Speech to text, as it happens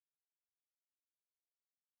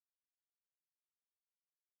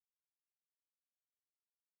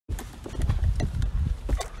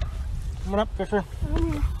Come on up, Fisher.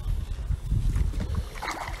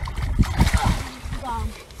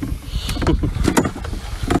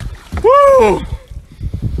 Woo!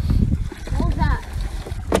 What was that?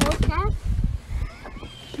 Fourth cast?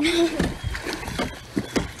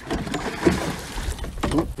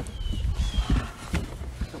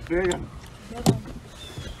 Big one.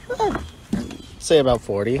 Say about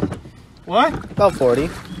 40. What? About 40.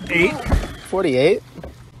 8. 48.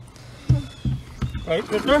 Right,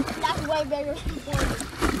 Fisher? That's way bigger than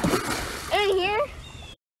 40. In here?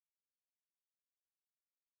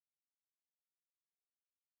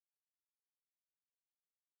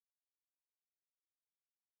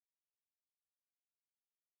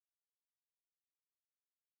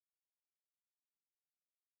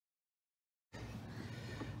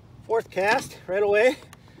 Fourth cast right away.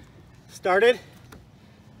 Started.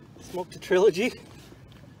 Smoked a trilogy.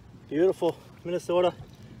 Beautiful Minnesota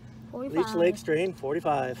 45. Leech Lake strain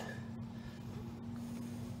 45.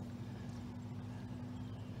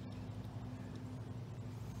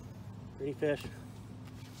 Pretty fish.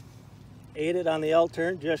 Ate it on the L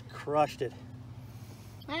turn, just crushed it.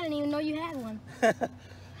 I didn't even know you had one.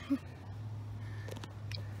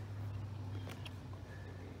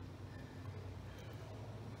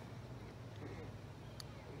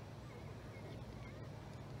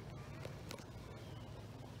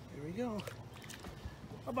 Here we go.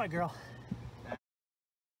 Bye-bye, girl.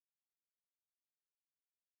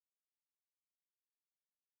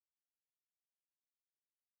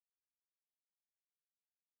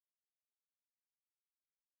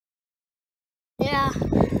 Yeah,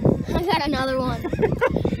 I got another one.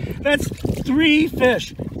 That's 3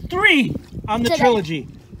 fish. 3 on the Today. trilogy.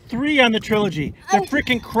 3 on the trilogy. They're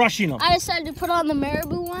freaking crushing them. I decided to put on the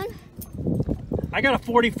marabou one. I got a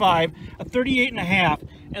 45, a 38 and a half,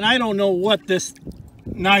 and I don't know what this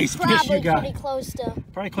nice fish Probably you got. pretty close to.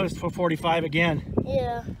 Probably close to 45 again.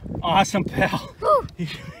 Yeah. Awesome, pal. Whew.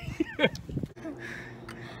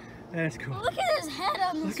 That's cool. Look at his head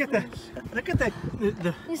on this. Look at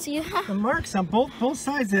the You see that? the marks on both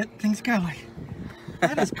sides. That thing's got like,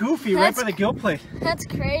 that is goofy right by the gill plate. That's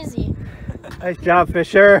crazy. Nice job,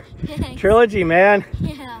 Fisher. Thanks. Trilogy, man.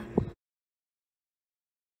 Yeah.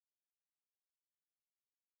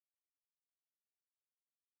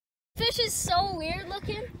 Fish is so weird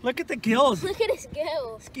looking. Look at the gills. Look at his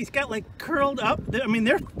gills. He's got like curled up. I mean,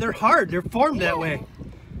 they're hard. They're formed that way.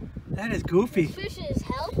 That is goofy. Fish is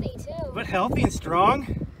healthy too. But healthy and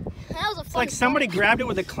strong. That was a fun It's like somebody fish. grabbed it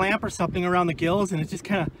with a clamp or something around the gills and it just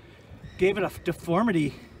kind of gave it a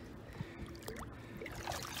deformity.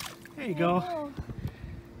 There you go. Oh,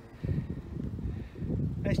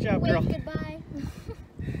 Nice job, wave girl. goodbye.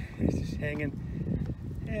 It's just hanging.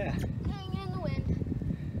 Yeah. Hanging in the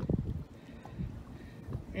wind.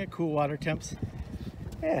 Yeah, cool water temps.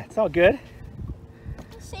 Yeah, it's all good.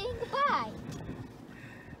 Saying goodbye.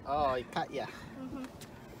 Oh, he cut ya.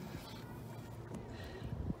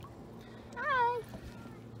 Hi.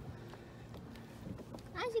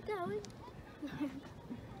 How's it going?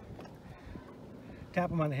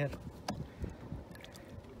 Tap him on the head.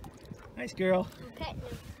 Nice girl. Okay.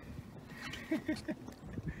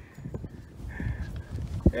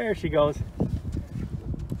 There she goes.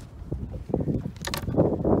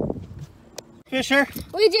 Fisher,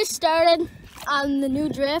 We just started on the new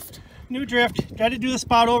drift new drift. Got to do the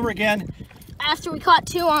spot over again. after we caught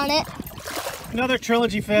 2 on it. Another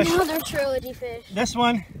trilogy fish. Another trilogy fish. This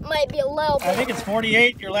one, Might be a little bit. I think it's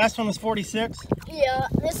 48. Your last one was 46. Yeah,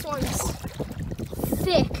 this one's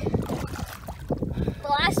thick. The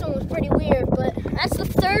last one was pretty weird, but that's the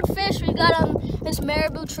 3rd fish we got on this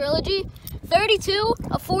marabou trilogy. 32,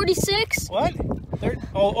 a 46, What? Yes,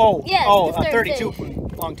 a the third 32 fish.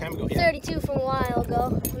 from a long time ago. Yeah. 32 from a while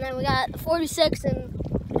ago, and then we got the 46 and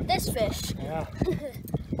this fish. Yeah.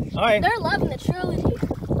 All right. They're loving the trilogy.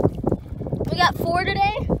 We got 4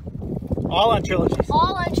 today, All on trilogies.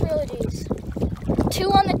 all on trilogies.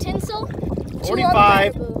 2 on the tinsel, 2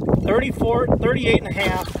 45, on the marabou. 34, 38 and a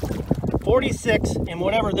half, 46, and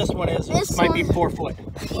whatever this one is, This might be one- 4 foot.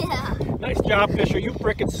 Yeah, Nice job, Fisher. You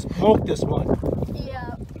frickin' smoked this one.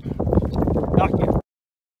 yeah. Knock you.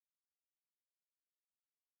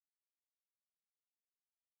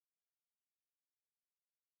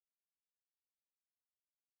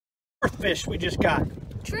 Fourth fish we just got.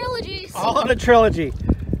 Trilogies. All on a trilogy.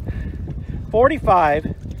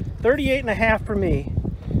 45, 38 and a half for me,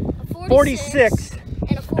 A 46,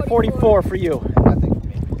 and a 44. 44 for you, Nothing for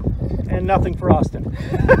me. and nothing for Austin.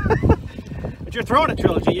 But you're throwing a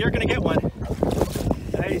trilogy, you're gonna get one.